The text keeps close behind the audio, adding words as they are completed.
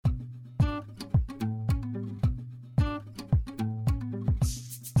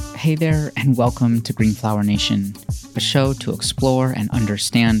Hey there, and welcome to Greenflower Nation, a show to explore and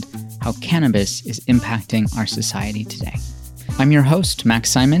understand how cannabis is impacting our society today. I'm your host,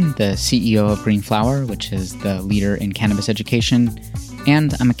 Max Simon, the CEO of Greenflower, which is the leader in cannabis education,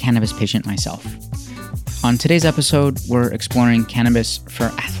 and I'm a cannabis patient myself. On today's episode, we're exploring cannabis for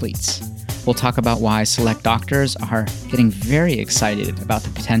athletes. We'll talk about why select doctors are getting very excited about the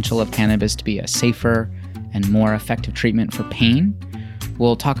potential of cannabis to be a safer and more effective treatment for pain.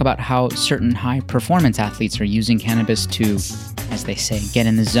 We'll talk about how certain high-performance athletes are using cannabis to, as they say, get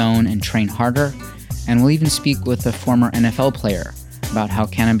in the zone and train harder. And we'll even speak with a former NFL player about how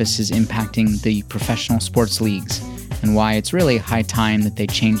cannabis is impacting the professional sports leagues and why it's really high time that they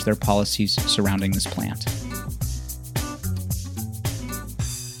change their policies surrounding this plant.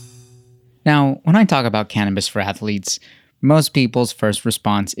 Now, when I talk about cannabis for athletes, most people's first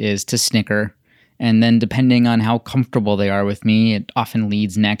response is to snicker. And then depending on how comfortable they are with me, it often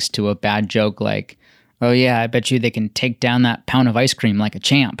leads next to a bad joke like, oh yeah, I bet you they can take down that pound of ice cream like a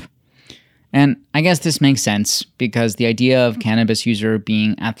champ. And I guess this makes sense because the idea of cannabis user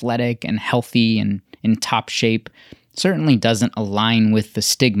being athletic and healthy and in top shape certainly doesn't align with the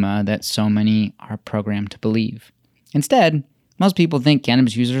stigma that so many are programmed to believe. Instead, most people think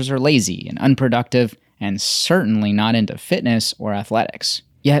cannabis users are lazy and unproductive and certainly not into fitness or athletics.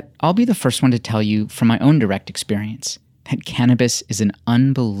 Yet, I'll be the first one to tell you from my own direct experience that cannabis is an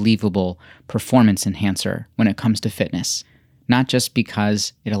unbelievable performance enhancer when it comes to fitness. Not just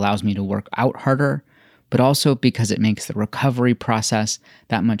because it allows me to work out harder, but also because it makes the recovery process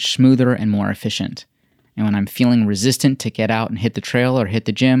that much smoother and more efficient. And when I'm feeling resistant to get out and hit the trail or hit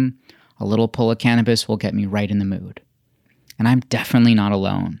the gym, a little pull of cannabis will get me right in the mood. And I'm definitely not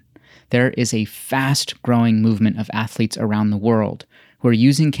alone. There is a fast-growing movement of athletes around the world who are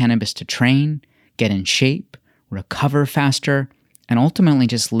using cannabis to train, get in shape, recover faster, and ultimately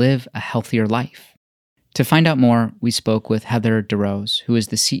just live a healthier life. To find out more, we spoke with Heather DeRose, who is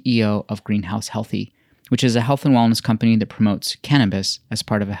the CEO of Greenhouse Healthy, which is a health and wellness company that promotes cannabis as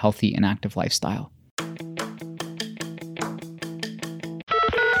part of a healthy and active lifestyle.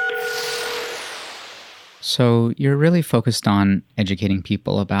 So you're really focused on educating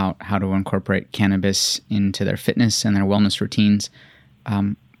people about how to incorporate cannabis into their fitness and their wellness routines.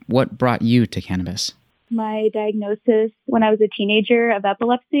 What brought you to cannabis? My diagnosis when I was a teenager of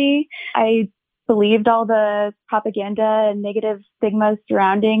epilepsy, I believed all the propaganda and negative stigma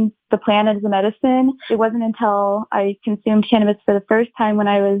surrounding the plant as a medicine. It wasn't until I consumed cannabis for the first time when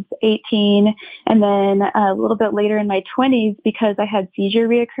I was 18 and then a little bit later in my 20s because I had seizure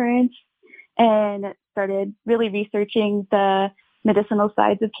reoccurrence and started really researching the medicinal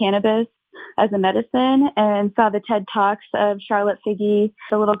sides of cannabis as a medicine and saw the TED Talks of Charlotte Figi,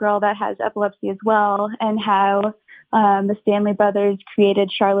 the little girl that has epilepsy as well, and how the Stanley brothers created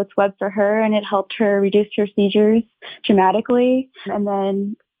Charlotte's Web for her, and it helped her reduce her seizures dramatically. And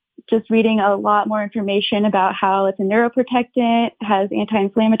then just reading a lot more information about how it's a neuroprotectant, has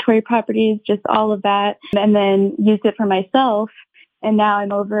anti-inflammatory properties, just all of that, and then used it for myself. And now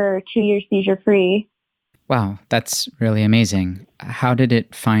I'm over 2 years seizure-free. Wow, that's really amazing. How did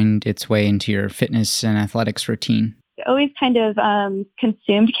it find its way into your fitness and athletics routine? I always kind of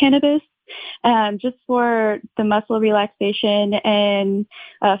consumed cannabis just for the muscle relaxation and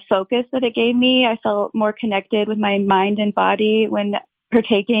focus that it gave me. I felt more connected with my mind and body when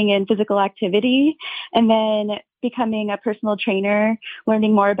partaking in physical activity. And then becoming a personal trainer,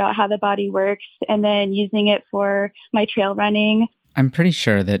 learning more about how the body works, and then using it for my trail running. I'm pretty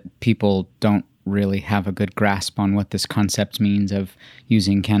sure that people don't really have a good grasp on what this concept means of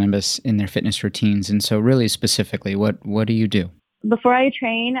using cannabis in their fitness routines. And so really specifically, what do you do? Before I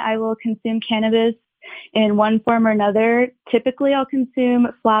train, I will consume cannabis in one form or another. Typically, I'll consume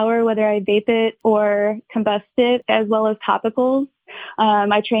flower, whether I vape it or combust it, as well as topicals.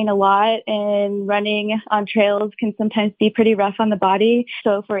 I train a lot, and running on trails can sometimes be pretty rough on the body.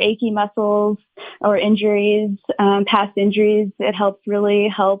 So for achy muscles or injuries, past injuries, it helps really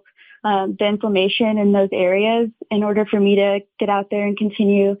help the inflammation in those areas in order for me to get out there and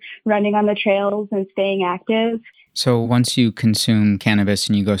continue running on the trails and staying active. So once you consume cannabis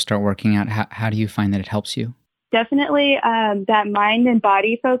and you go start working out, how do you find that it helps you? Definitely that mind and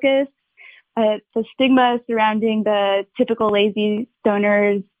body focus. The stigma surrounding the typical lazy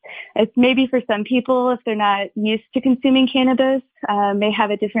stoners, it's maybe for some people, if they're not used to consuming cannabis, may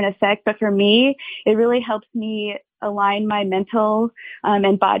have a different effect. But for me, it really helps me align my mental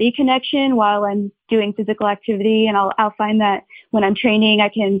and body connection while I'm doing physical activity. And I'll find that when I'm training, I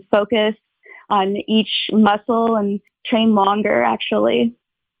can focus on each muscle and train longer, actually.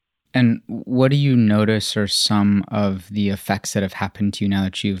 And what do you notice are some of the effects that have happened to you now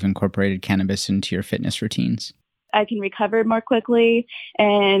that you've incorporated cannabis into your fitness routines? I can recover more quickly,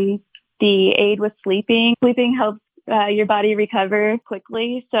 and the aid with sleeping. Sleeping helps your body recover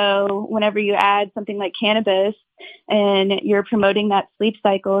quickly. So whenever you add something like cannabis and you're promoting that sleep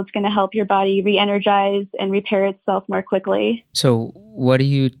cycle, it's going to help your body re-energize and repair itself more quickly. So what do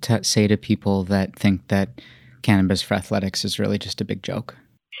you say to people that think that cannabis for athletics is really just a big joke?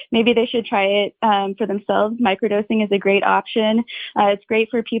 Maybe they should try it for themselves. Microdosing is a great option. It's great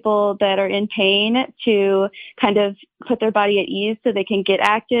for people that are in pain to kind of put their body at ease so they can get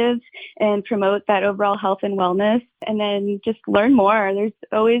active and promote that overall health and wellness. And then just learn more. There's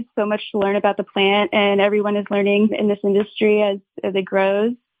always so much to learn about the plant, and everyone is learning in this industry as it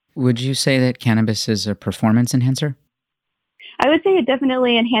grows. Would you say that cannabis is a performance enhancer? I would say it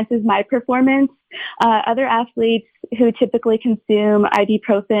definitely enhances my performance. Other athletes who typically consume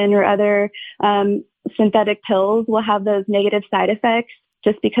ibuprofen or other synthetic pills will have those negative side effects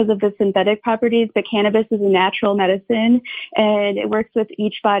just because of the synthetic properties, but cannabis is a natural medicine, and it works with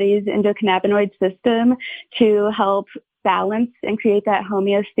each body's endocannabinoid system to help balance and create that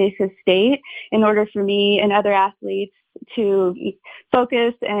homeostasis state in order for me and other athletes to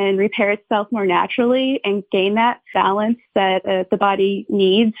focus and repair itself more naturally and gain that balance that the body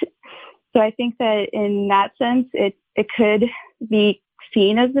needs. So I think that in that sense, it could be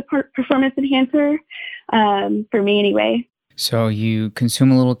seen as a performance enhancer for me anyway. So you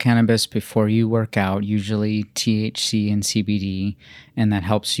consume a little cannabis before you work out, usually THC and CBD, and that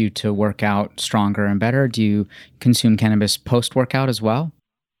helps you to work out stronger and better. Do you consume cannabis post-workout as well?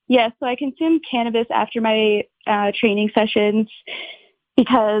 Yes, so I consume cannabis after my training sessions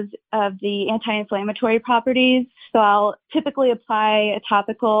because of the anti-inflammatory properties. So I'll typically apply a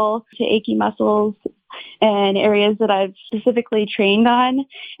topical to achy muscles and areas that I've specifically trained on,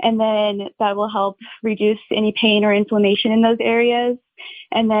 and then that will help reduce any pain or inflammation in those areas.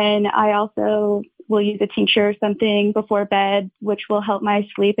 And then I also will use a tincture or something before bed, which will help my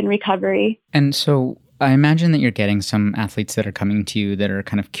sleep and recovery. And so I imagine that you're getting some athletes that are coming to you that are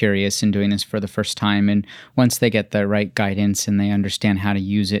kind of curious and doing this for the first time. And once they get the right guidance and they understand how to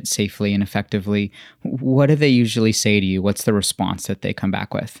use it safely and effectively, what do they usually say to you? What's the response that they come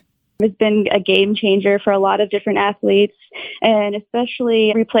back with? It's been a game changer for a lot of different athletes, and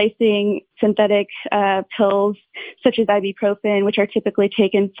especially replacing synthetic pills such as ibuprofen, which are typically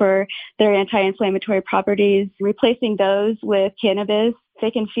taken for their anti-inflammatory properties. Replacing those with cannabis,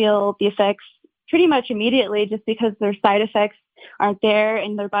 they can feel the effects pretty much immediately just because their side effects aren't there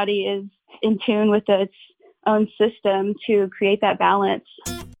and their body is in tune with its own system to create that balance.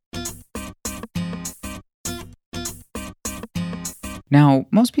 Now,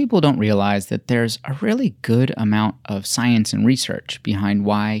 most people don't realize that there's a really good amount of science and research behind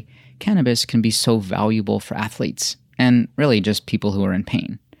why cannabis can be so valuable for athletes and really just people who are in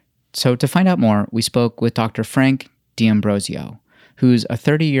pain. So to find out more, we spoke with Dr. Frank D'Ambrosio, who's a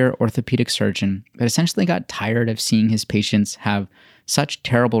 30-year orthopedic surgeon that essentially got tired of seeing his patients have such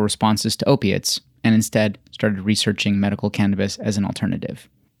terrible responses to opiates and instead started researching medical cannabis as an alternative.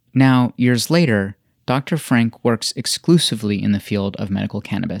 Now, years later, Dr. Frank works exclusively in the field of medical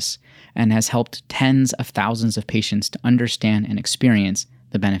cannabis and has helped tens of thousands of patients to understand and experience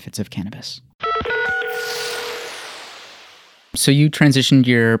the benefits of cannabis. So you transitioned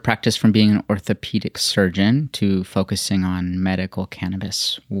your practice from being an orthopedic surgeon to focusing on medical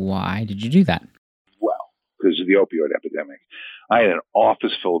cannabis. Why did you do that? Well, because of the opioid epidemic. I had an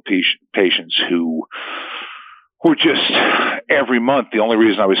office full of patients who were just every month. The only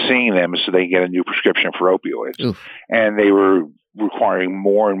reason I was seeing them is so they can get a new prescription for opioids. Oof. And they were requiring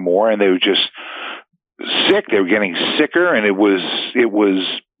more and more, and they were just sick. They were getting sicker, and it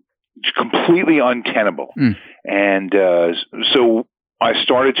was completely untenable. And so I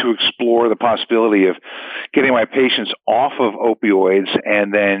started to explore the possibility of getting my patients off of opioids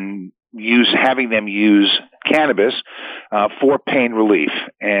and then having them use cannabis for pain relief.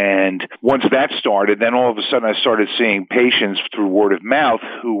 And once that started, then all of a sudden I started seeing patients through word of mouth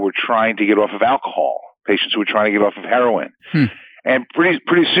who were trying to get off of alcohol, patients who were trying to get off of heroin. And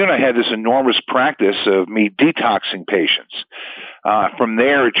pretty soon I had this enormous practice of me detoxing patients. From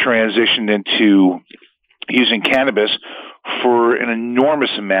there, it transitioned into using cannabis for an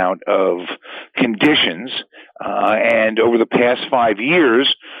enormous amount of conditions. And over the past 5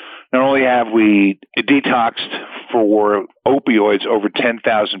 years, not only have we detoxed for opioids over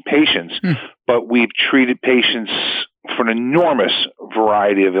 10,000 patients, but we've treated patients for an enormous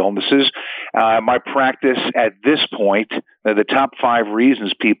variety of illnesses. My practice at this point, the top 5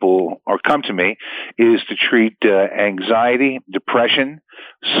 reasons people come to me is to treat anxiety, depression,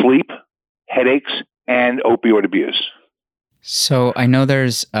 sleep, headaches, and opioid abuse. So I know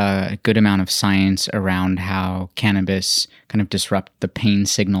there's a good amount of science around how cannabis kind of disrupt the pain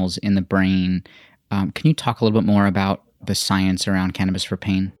signals in the brain. Can you talk a little bit more about the science around cannabis for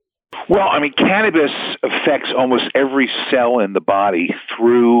pain? Well, I mean, cannabis affects almost every cell in the body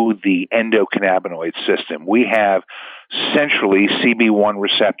through the endocannabinoid system. We have centrally CB1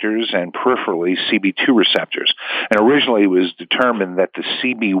 receptors and peripherally CB2 receptors. And originally it was determined that the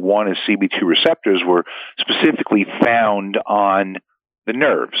CB1 and CB2 receptors were specifically found on the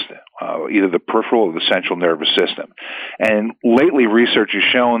nerves, either the peripheral or the central nervous system. And lately research has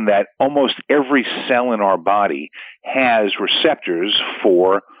shown that almost every cell in our body has receptors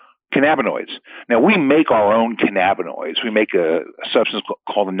for cannabinoids. Now, we make our own cannabinoids. We make a substance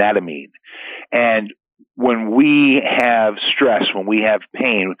called anandamide. And when we have stress, when we have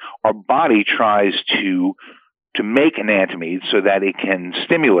pain, our body tries to make anandamide so that it can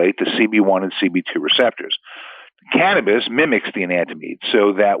stimulate the CB1 and CB2 receptors. Cannabis mimics the anandamide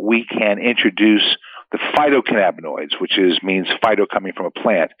so that we can introduce the phytocannabinoids, which means phyto coming from a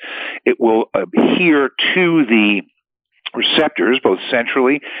plant. It will adhere to the receptors, both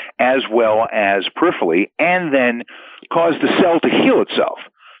centrally as well as peripherally, and then cause the cell to heal itself.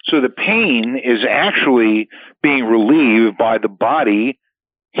 So the pain is actually being relieved by the body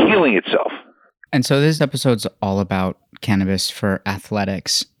healing itself. And so this episode's all about cannabis for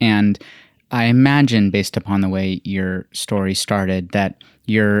athletics. And I imagine, based upon the way your story started, that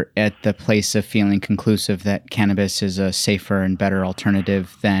you're at the place of feeling conclusive that cannabis is a safer and better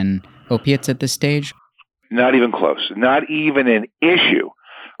alternative than opiates at this stage? Not even close. Not even an issue.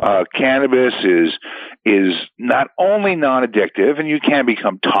 Cannabis is not only non-addictive, and you can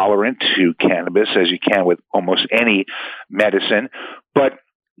become tolerant to cannabis as you can with almost any medicine, but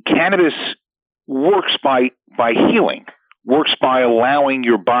cannabis works by healing, works by allowing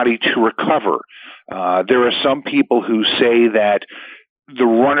your body to recover. There are some people who say that the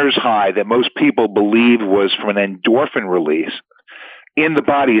runner's high that most people believe was from an endorphin release in the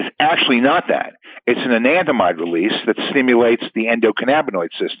body is actually not that. It's an anandamide release that stimulates the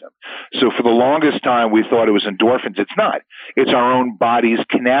endocannabinoid system. So for the longest time, we thought it was endorphins. It's not. It's our own body's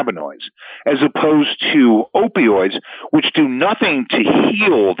cannabinoids, as opposed to opioids, which do nothing to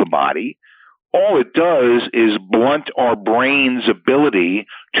heal the body. All it does is blunt our brain's ability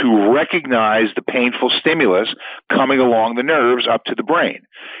to recognize the painful stimulus coming along the nerves up to the brain.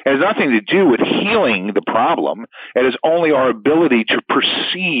 It has nothing to do with healing the problem. It is only our ability to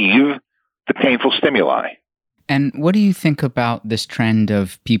perceive the painful stimuli. And what do you think about this trend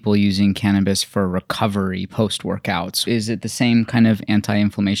of people using cannabis for recovery post-workouts? Is it the same kind of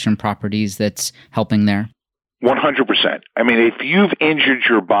anti-inflammation properties that's helping there? 100%. I mean, if you've injured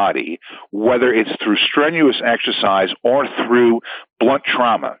your body, whether it's through strenuous exercise or through blunt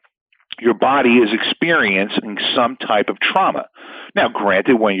trauma, your body is experiencing some type of trauma. Now,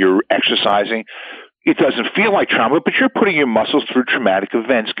 granted, when you're exercising, it doesn't feel like trauma, but you're putting your muscles through traumatic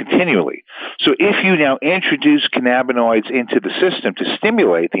events continually. So if you now introduce cannabinoids into the system to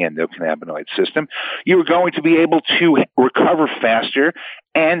stimulate the endocannabinoid system, you're going to be able to recover faster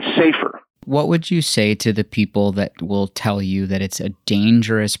and safer. What would you say to the people that will tell you that it's a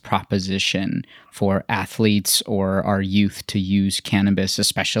dangerous proposition for athletes or our youth to use cannabis,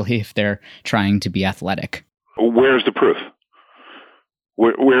 especially if they're trying to be athletic? Where's the proof?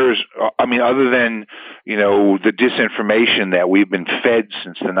 Other than, the disinformation that we've been fed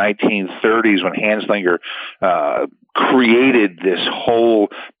since the 1930s when Hanslinger created this whole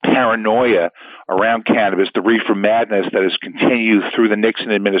paranoia around cannabis, the reefer madness that has continued through the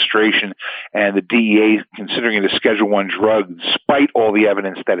Nixon administration and the DEA considering it a Schedule I drug, despite all the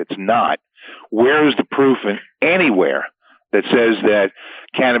evidence that it's not. Where is the proof anywhere that says that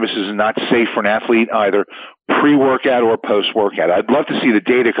cannabis is not safe for an athlete, either pre-workout or post-workout? I'd love to see the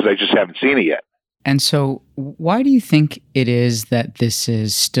data because I just haven't seen it yet. And so why do you think it is that this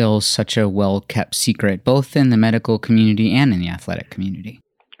is still such a well-kept secret, both in the medical community and in the athletic community?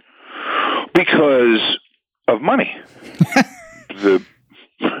 Because of money.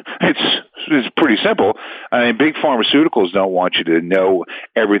 It's pretty simple. I mean, big pharmaceuticals don't want you to know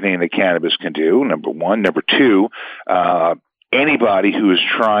everything that cannabis can do, number one. Number two, anybody who is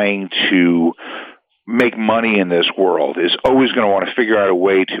trying to make money in this world is always going to want to figure out a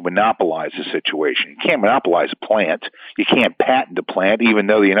way to monopolize the situation. You can't monopolize a plant. You can't patent a plant, even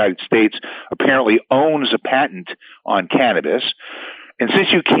though the United States apparently owns a patent on cannabis. And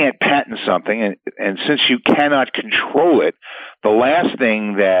since you can't patent something, and since you cannot control it, the last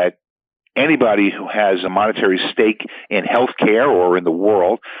thing that anybody who has a monetary stake in healthcare or in the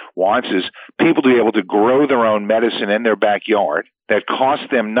world wants is people to be able to grow their own medicine in their backyard that costs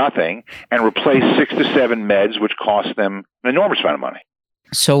them nothing and replace 6 to 7 meds, which cost them an enormous amount of money.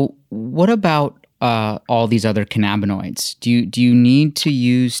 So what about all these other cannabinoids? Do you need to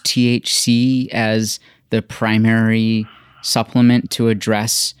use THC as the primary supplement to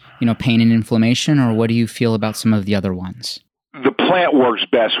address, pain and inflammation, or what do you feel about some of the other ones? The plant works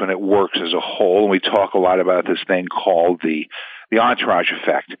best when it works as a whole, and we talk a lot about this thing called the entourage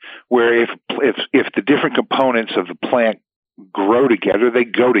effect, where if the different components of the plant grow together, they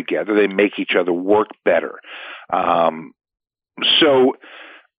go together, they make each other work better. So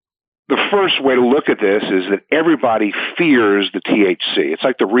the first way to look at this is that everybody fears the THC. It's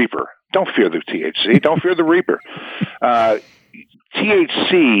like the Reaper. Don't fear the THC. Don't fear the Reaper.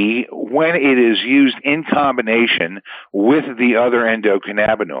 THC, when it is used in combination with the other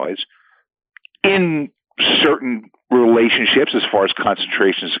endocannabinoids in certain relationships, as far as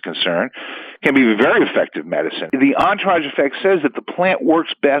concentrations are concerned, can be a very effective medicine. The entourage effect says that the plant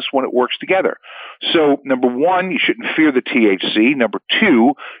works best when it works together. So, number one, you shouldn't fear the THC. Number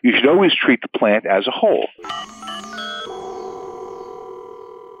two, you should always treat the plant as a whole.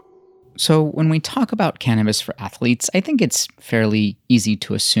 So when we talk about cannabis for athletes, I think it's fairly easy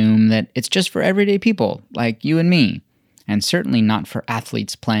to assume that it's just for everyday people like you and me, and certainly not for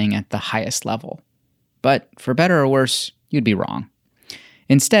athletes playing at the highest level. But for better or worse, you'd be wrong.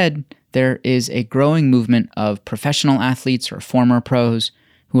 Instead, there is a growing movement of professional athletes or former pros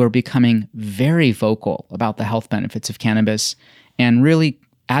who are becoming very vocal about the health benefits of cannabis and really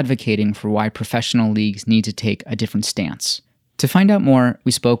advocating for why professional leagues need to take a different stance. To find out more,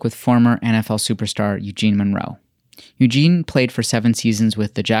 we spoke with former NFL superstar Eugene Monroe. Eugene played for 7 seasons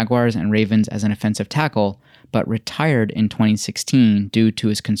with the Jaguars and Ravens as an offensive tackle, but retired in 2016 due to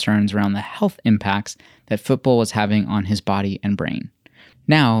his concerns around the health impacts that football was having on his body and brain.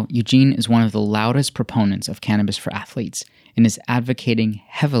 Now, Eugene is one of the loudest proponents of cannabis for athletes and is advocating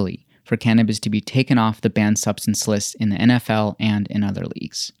heavily for cannabis to be taken off the banned substance list in the NFL and in other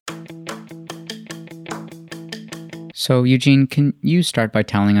leagues. So, Eugene, can you start by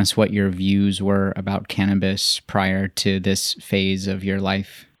telling us what your views were about cannabis prior to this phase of your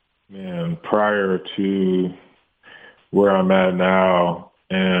life? Man, prior to where I'm at now,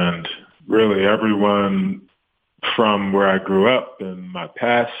 and really everyone from where I grew up and my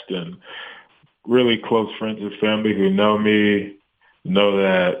past and really close friends and family who know me know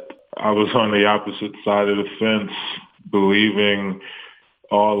that I was on the opposite side of the fence, believing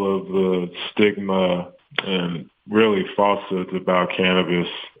all of the stigma and really falsehoods about cannabis.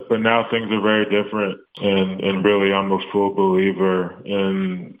 But now things are very different, and really I'm a full believer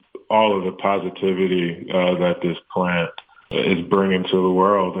in all of the positivity that this plant is bringing to the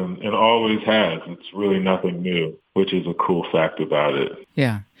world and always has. It's really nothing new, which is a cool fact about it.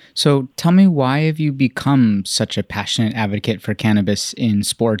 Yeah. So tell me, why have you become such a passionate advocate for cannabis in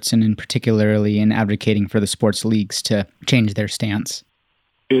sports, and in particularly in advocating for the sports leagues to change their stance?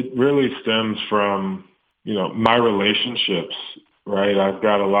 It really stems from my relationships, right? I've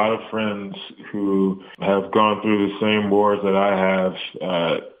got a lot of friends who have gone through the same wars that I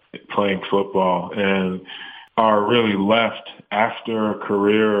have playing football and are really left after a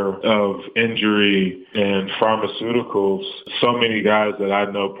career of injury and pharmaceuticals. So many guys that I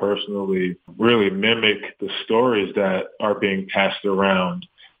know personally really mimic the stories that are being passed around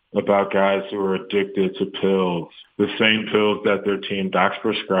about guys who are addicted to pills, the same pills that their team docs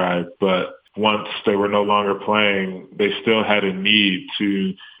prescribed, but once they were no longer playing, they still had a need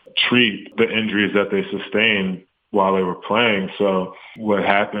to treat the injuries that they sustained while they were playing. So what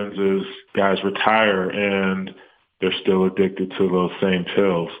happens is guys retire and they're still addicted to those same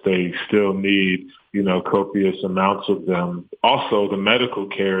pills. They still need, copious amounts of them. Also, the medical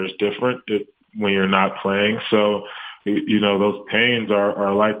care is different when you're not playing. So, those pains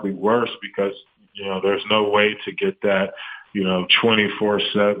are likely worse because, there's no way to get that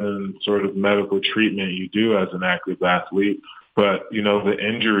 24/7 sort of medical treatment you do as an active athlete. But, the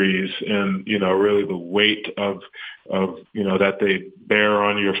injuries and, really the weight of that they bear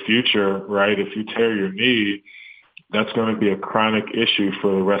on your future, right? If you tear your knee, that's going to be a chronic issue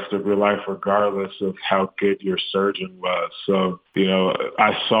for the rest of your life, regardless of how good your surgeon was. So,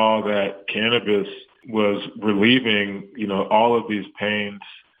 I saw that cannabis was relieving, all of these pains,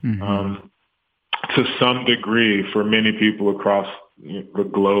 to some degree, for many people across the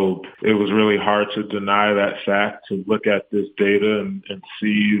globe, it was really hard to deny that fact, to look at this data and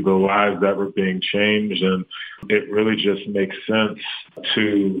see the lives that were being changed. And it really just makes sense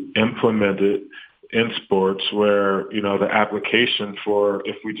to implement it in sports where, the application for,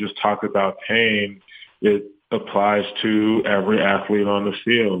 if we just talk about pain, it applies to every athlete on the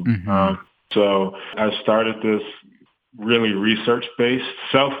field. Mm-hmm. So I started this really research-based,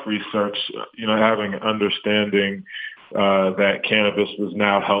 self-research, having an understanding that cannabis was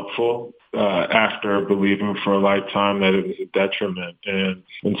now helpful after believing for a lifetime that it was a detriment.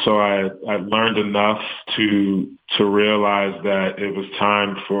 And so I learned enough to realize that it was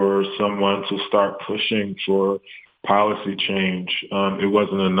time for someone to start pushing for policy change. It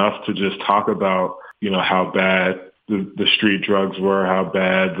wasn't enough to just talk about, how bad the street drugs were, how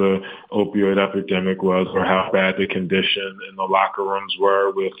bad the opioid epidemic was, or how bad the condition in the locker rooms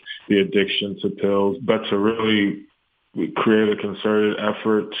were with the addiction to pills, but to really create a concerted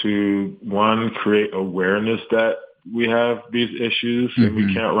effort to, one, create awareness that we have these issues and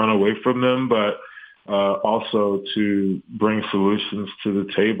we can't run away from them, but also to bring solutions to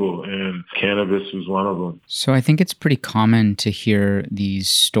the table, and cannabis was one of them. So I think it's pretty common to hear these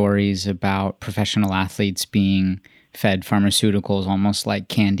stories about professional athletes being fed pharmaceuticals almost like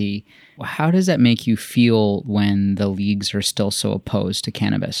candy. How does that make you feel when the leagues are still so opposed to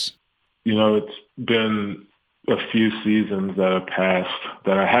cannabis? It's been a few seasons that have passed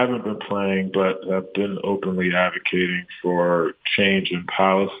that I haven't been playing, but have been openly advocating for change in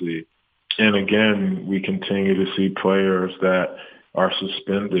policy. And again, we continue to see players that are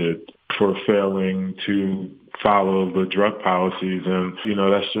suspended for failing to follow the drug policies. And,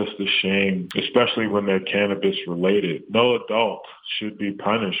 that's just a shame, especially when they're cannabis related. No adult should be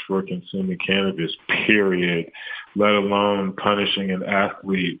punished for consuming cannabis, period, let alone punishing an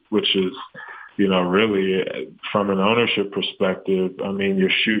athlete, which is, really from an ownership perspective, you're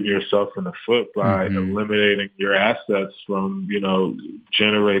shooting yourself in the foot by eliminating your assets from,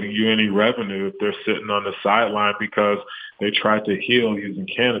 generating you any revenue if they're sitting on the sideline because they tried to heal using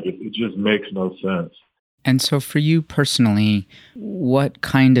cannabis. It just makes no sense. And so for you personally, what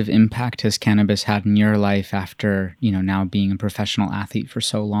kind of impact has cannabis had in your life after, now being a professional athlete for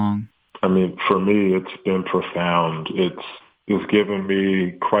so long? For me, it's been profound. It's given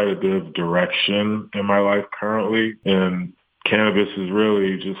me quite a bit of direction in my life currently. And cannabis is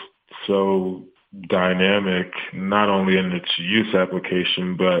really just so dynamic, not only in its use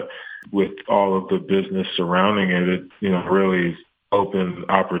application, but with all of the business surrounding it. It, really opened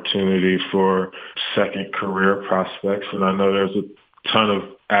opportunity for second career prospects. And I know there's a ton of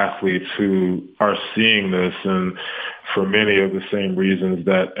athletes who are seeing this, and for many of the same reasons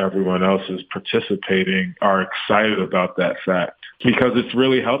that everyone else is participating, are excited about that fact because it's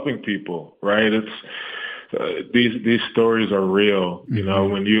really helping people, right? It's these stories are real.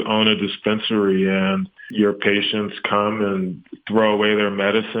 When you own a dispensary and your patients come and throw away their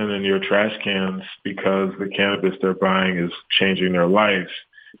medicine in your trash cans because the cannabis they're buying is changing their life,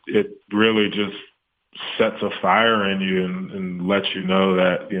 it really just sets a fire in you and lets you know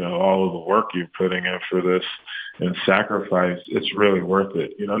that, all of the work you're putting in for this and sacrifice, it's really worth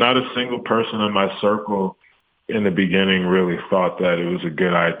it. Not a single person in my circle in the beginning really thought that it was a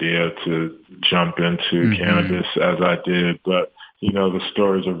good idea to jump into cannabis as I did. But, the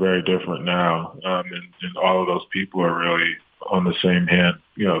stories are very different now. And all of those people are really on the same hand,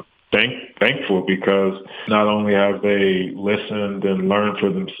 thankful because not only have they listened and learned for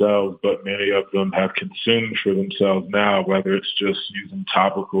themselves, but many of them have consumed for themselves now, whether it's just using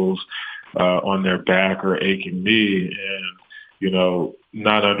topicals on their back or aching knee, and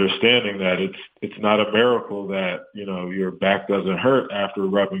not understanding that it's not a miracle that your back doesn't hurt after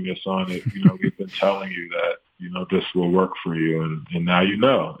rubbing this on it. We've been telling you that this will work for you, and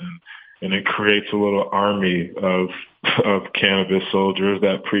now and it creates a little army of cannabis soldiers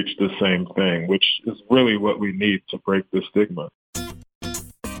that preach the same thing, which is really what we need to break the stigma.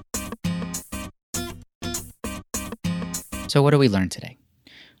 So what do we learn today?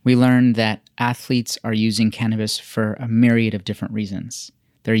 We learned that athletes are using cannabis for a myriad of different reasons.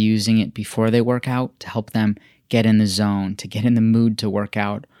 They're using it before they work out to help them get in the zone, to get in the mood to work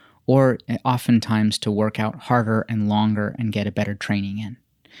out, or oftentimes to work out harder and longer and get a better training in.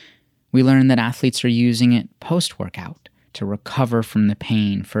 We learned that athletes are using it post-workout to recover from the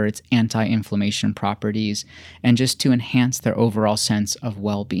pain for its anti-inflammation properties and just to enhance their overall sense of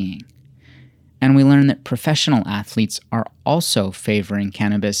well-being. And we learned that professional athletes are also favoring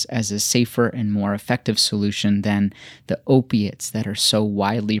cannabis as a safer and more effective solution than the opiates that are so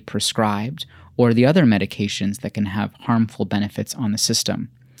widely prescribed or the other medications that can have harmful benefits on the system.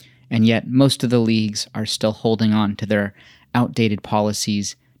 And yet most of the leagues are still holding on to their outdated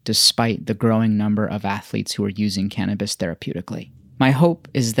policies despite the growing number of athletes who are using cannabis therapeutically. My hope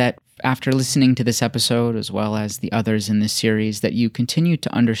is that after listening to this episode, as well as the others in this series, that you continue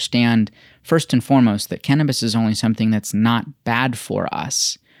to understand, first and foremost, that cannabis is only something that's not bad for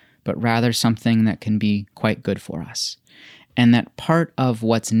us, but rather something that can be quite good for us. And that part of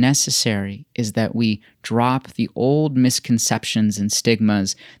what's necessary is that we drop the old misconceptions and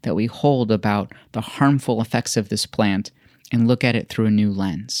stigmas that we hold about the harmful effects of this plant and look at it through a new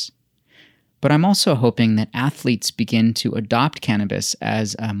lens. But I'm also hoping that athletes begin to adopt cannabis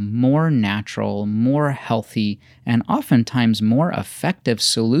as a more natural, more healthy, and oftentimes more effective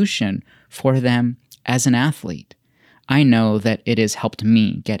solution for them as an athlete. I know that it has helped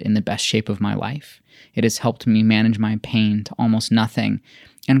me get in the best shape of my life. It has helped me manage my pain to almost nothing.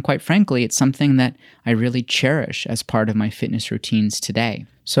 And quite frankly, it's something that I really cherish as part of my fitness routines today.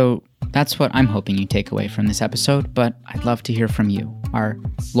 So that's what I'm hoping you take away from this episode, but I'd love to hear from you, our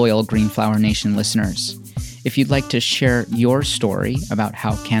loyal Greenflower Nation listeners. If you'd like to share your story about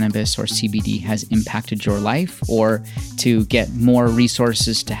how cannabis or CBD has impacted your life, or to get more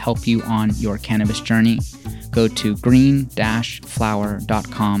resources to help you on your cannabis journey, go to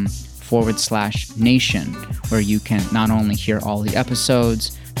green-flower.com/nation, where you can not only hear all the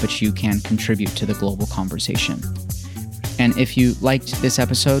episodes, but you can contribute to the global conversation. And if you liked this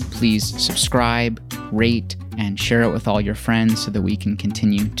episode, please subscribe, rate, and share it with all your friends so that we can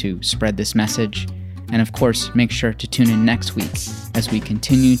continue to spread this message. And of course, make sure to tune in next week as we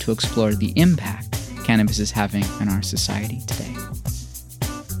continue to explore the impact cannabis is having on our society today.